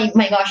thought, oh my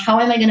gosh, how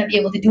am I going to be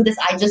able to do this?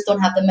 I just don't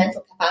have the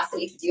mental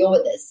capacity to deal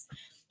with this.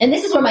 And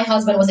this is where my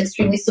husband was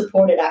extremely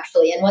supportive,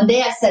 actually. And one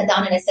day I sat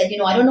down and I said,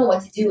 I don't know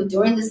what to do.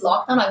 During this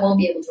lockdown, I won't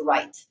be able to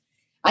write.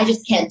 I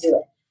just can't do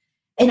it.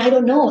 And I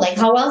don't know,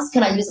 how else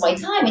can I use my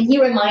time? And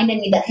he reminded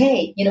me that,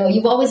 hey,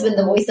 you've always been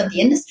the voice of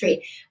the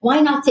industry. Why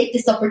not take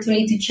this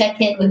opportunity to check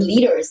in with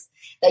leaders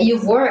that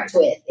you've worked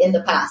with in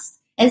the past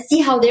and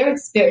see how they're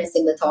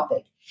experiencing the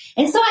topic?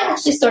 And so I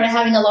actually started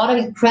having a lot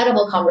of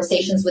incredible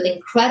conversations with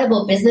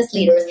incredible business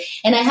leaders.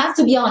 And I have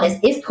to be honest,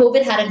 if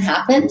COVID hadn't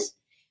happened,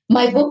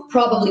 my book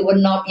probably would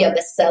not be a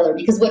bestseller,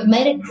 because what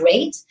made it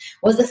great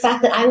was the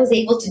fact that I was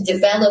able to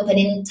develop an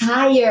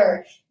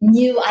entire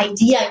new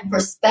idea and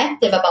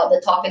perspective about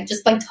the topic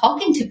just by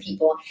talking to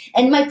people.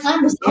 And my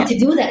plan was not to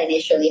do that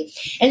initially.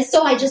 And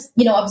so I just,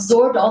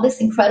 absorbed all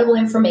this incredible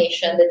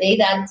information. The day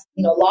that,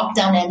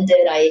 lockdown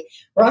ended, I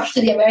rushed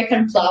to the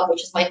American Club,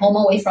 which is my home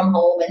away from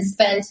home, and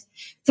spent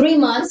 3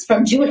 months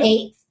from June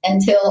 8th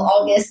until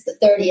August the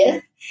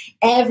 30th,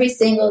 every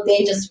single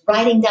day, just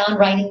writing down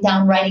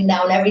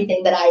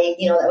everything that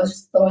that was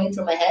just flowing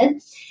through my head.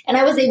 And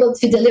I was able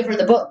to deliver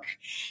the book.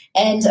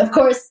 And of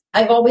course,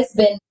 I've always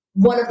been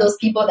one of those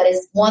people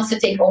that wants to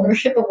take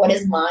ownership of what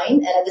is mine,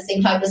 and at the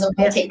same time doesn't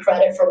want to take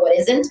credit for what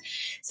isn't.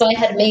 So I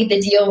had made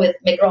the deal with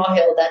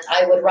McGraw-Hill that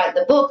I would write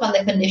the book on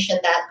the condition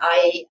that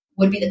I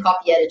would be the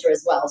copy editor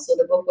as well. So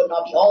the book would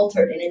not be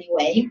altered in any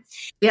way.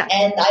 Yeah.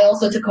 And I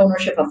also took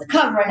ownership of the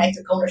cover, and I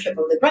took ownership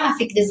of the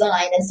graphic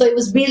design. And so it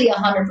was really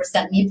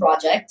 100% me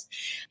project.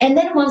 And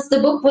then once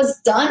the book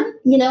was done,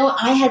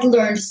 I had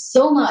learned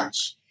so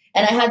much.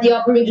 And I had the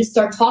opportunity to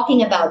start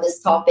talking about this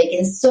topic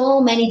in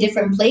so many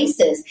different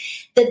places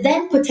that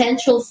then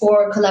potential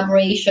for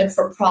collaboration,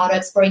 for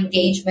products, for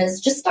engagements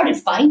just started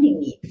finding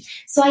me.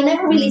 So I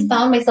never really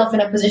found myself in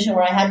a position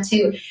where I had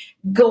to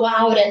go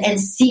out and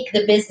seek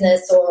the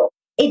business, or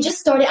it just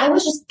started. I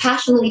was just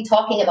passionately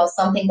talking about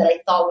something that I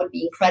thought would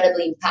be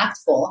incredibly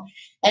impactful.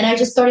 And I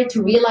just started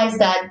to realize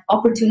that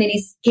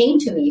opportunities came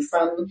to me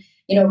from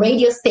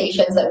radio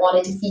stations that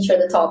wanted to feature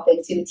the topic,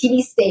 to TV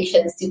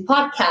stations, to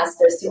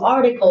podcasters, to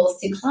articles,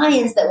 to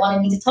clients that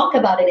wanted me to talk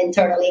about it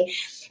internally.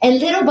 And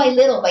little by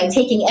little, by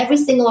taking every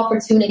single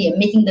opportunity and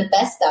making the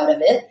best out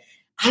of it,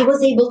 I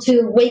was able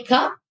to wake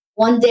up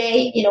one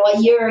day, a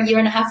year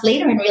and a half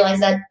later, and realize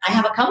that I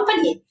have a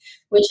company,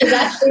 which is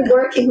actually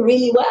working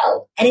really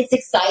well. And it's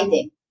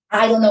exciting.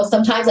 I don't know.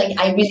 Sometimes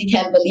I really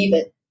can't believe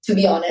it, to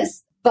be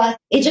honest. But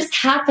it just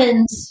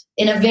happened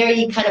in a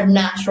very kind of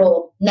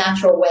natural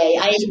way.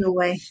 I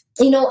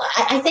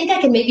think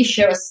I can maybe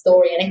share a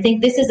story. And I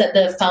think this is at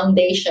the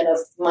foundation of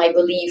my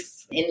belief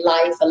in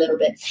life a little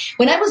bit.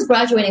 When I was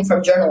graduating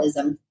from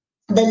journalism,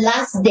 the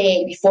last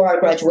day before our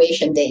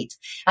graduation date,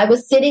 I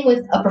was sitting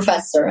with a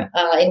professor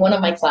in one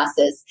of my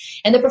classes.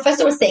 And the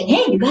professor was saying,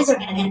 hey, you guys are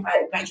going to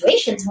get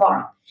graduation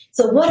tomorrow.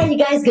 So what are you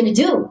guys going to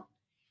do?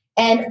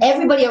 And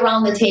everybody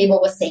around the table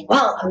was saying,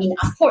 well,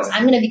 of course,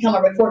 I'm going to become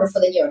a reporter for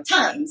the New York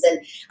Times,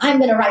 and I'm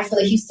going to write for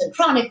the Houston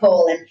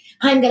Chronicle, and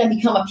I'm going to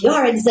become a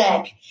PR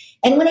exec.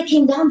 And when it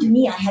came down to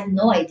me, I had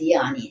no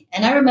idea, Ani.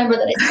 And I remember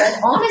that I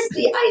said,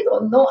 honestly, I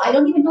don't know. I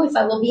don't even know if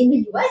I will be in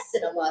the US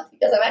in a month,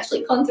 because I'm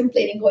actually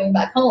contemplating going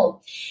back home.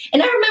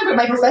 And I remember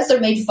my professor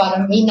made fun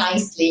of me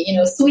nicely,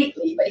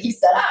 sweetly, but he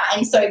said, and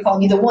he started calling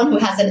me the one who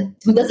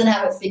doesn't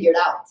have it figured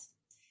out.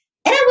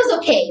 And I was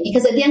okay,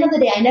 because at the end of the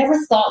day, I never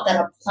thought that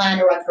a plan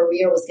or a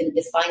career was going to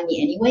define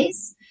me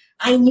anyways.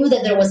 I knew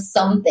that there was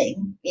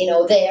something,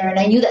 there, and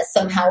I knew that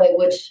somehow it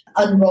would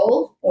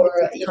unroll or,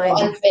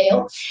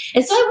 unveil.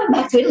 And so I went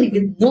back to Italy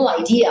with no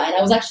idea. And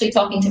I was actually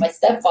talking to my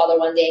stepfather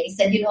one day, and he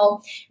said,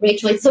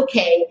 Rachel, it's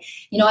okay.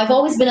 I've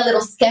always been a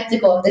little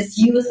skeptical of this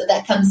youth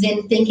that comes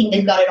in thinking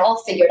they've got it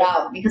all figured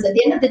out. Because at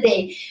the end of the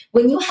day,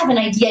 when you have an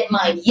idea in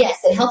mind, yes,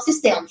 it helps you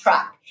stay on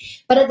track.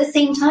 But at the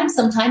same time,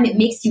 sometimes it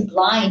makes you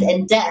blind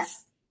and deaf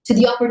to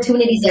the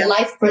opportunities that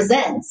life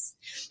presents.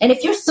 And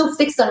if you're so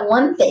fixed on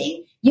one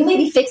thing, you may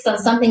be fixed on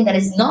something that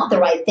is not the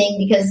right thing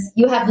because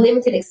you have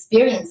limited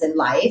experience in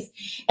life,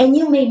 and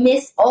you may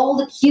miss all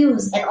the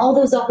cues and all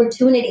those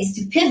opportunities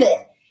to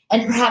pivot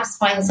and perhaps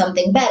find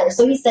something better.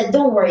 So he said,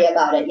 don't worry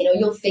about it.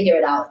 You'll figure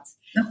it out.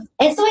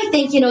 And so I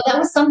think, that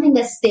was something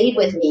that stayed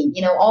with me,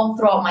 all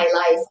throughout my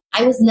life.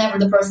 I was never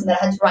the person that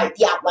had to write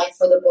the outline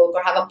for the book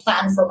or have a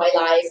plan for my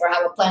life or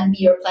have a plan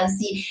B or plan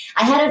C.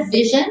 I had a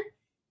vision,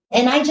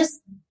 and I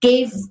just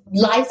gave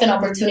life an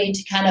opportunity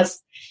to kind of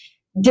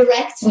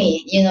direct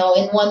me, in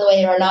one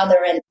way or another.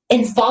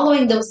 And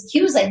following those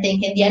cues, I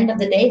think, in the end of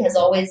the day, has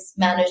always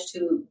managed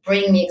to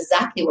bring me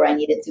exactly where I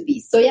needed to be.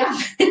 So, yeah.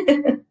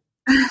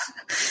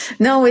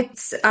 No,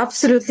 it's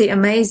absolutely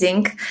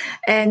amazing.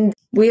 And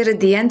we're at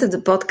the end of the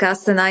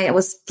podcast, and I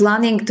was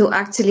planning to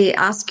actually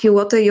ask you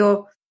what are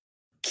your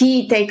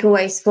key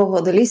takeaways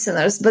for the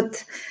listeners,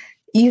 but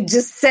you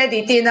just said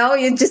it,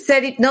 you just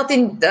said it not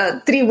in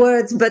 3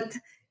 words, but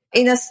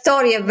in a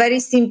story, a very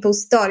simple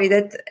story,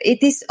 that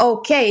it is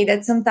okay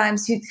that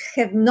sometimes you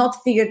have not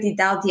figured it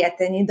out yet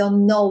and you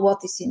don't know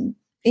what is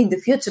in the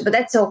future, but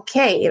that's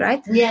okay,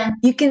 right? Yeah.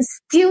 You can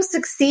still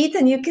succeed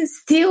and you can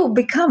still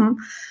become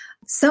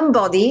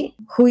somebody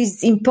who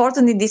is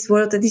important in this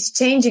world, that is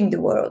changing the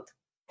world.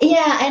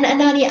 Yeah, and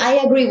Ani, I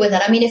agree with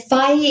that. I mean, if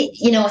I,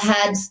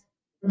 had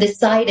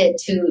decided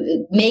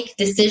to make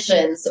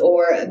decisions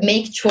or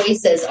make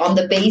choices on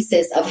the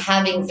basis of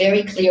having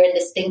very clear and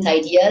distinct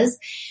ideas,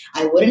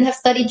 I wouldn't have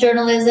studied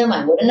journalism.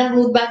 I wouldn't have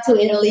moved back to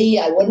Italy.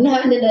 I wouldn't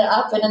have ended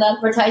up in an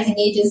advertising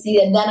agency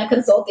and then a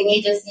consulting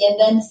agency and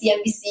then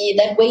CNBC,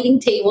 then waiting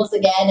tables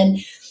again and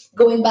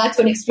going back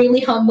to an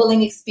extremely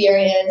humbling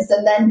experience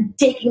and then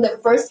taking the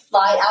first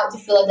flight out to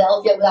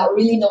Philadelphia without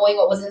really knowing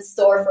what was in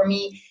store for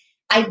me.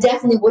 I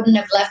definitely wouldn't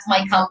have left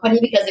my company,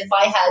 because if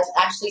I had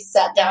actually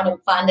sat down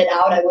and planned it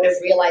out, I would have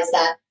realized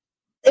that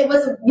it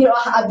was,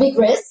 a big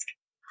risk.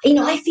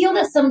 I feel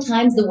that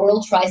sometimes the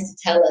world tries to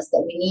tell us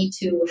that we need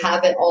to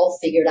have it all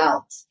figured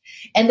out.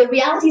 And the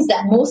reality is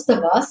that most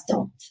of us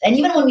don't. And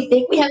even when we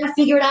think we have it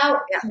figured out,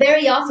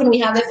 very often we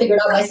have it figured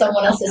out by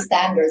someone else's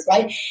standards,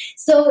 right?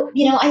 So,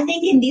 I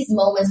think in these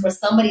moments where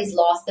somebody's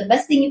lost, the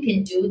best thing you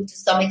can do to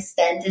some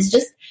extent is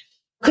just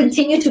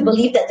continue to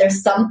believe that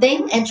there's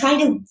something and try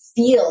to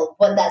feel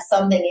what that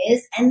something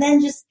is, and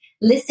then just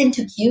listen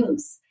to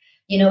cues,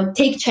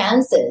 take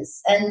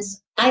chances. And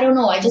I don't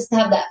know, I just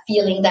have that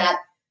feeling that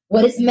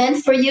what is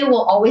meant for you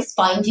will always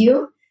find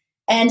you,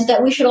 and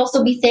that we should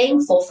also be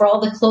thankful for all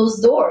the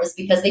closed doors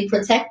because they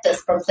protect us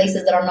from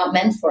places that are not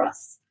meant for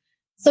us.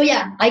 So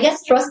yeah, I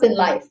guess trust in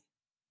life.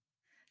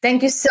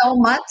 Thank you so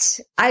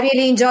much. I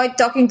really enjoyed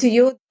talking to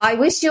you. I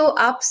wish you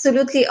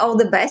absolutely all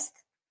the best.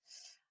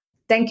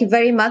 Thank you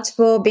very much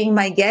for being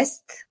my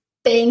guest.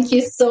 Thank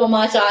you so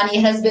much, Ani.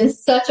 It has been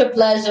such a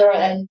pleasure.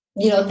 And,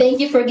 thank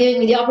you for giving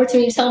me the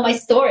opportunity to tell my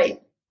story.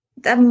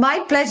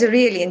 My pleasure,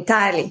 really,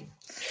 entirely.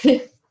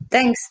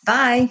 Thanks.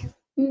 Bye.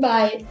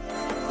 Bye.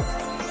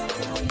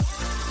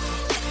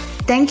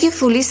 Thank you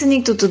for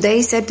listening to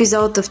today's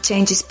episode of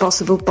Change is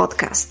Possible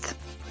podcast.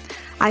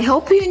 I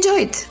hope you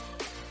enjoyed.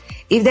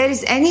 If there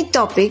is any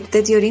topic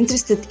that you're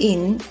interested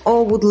in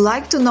or would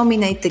like to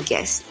nominate a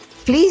guest,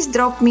 please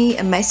drop me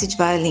a message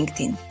via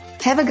LinkedIn.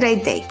 Have a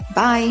great day.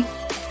 Bye.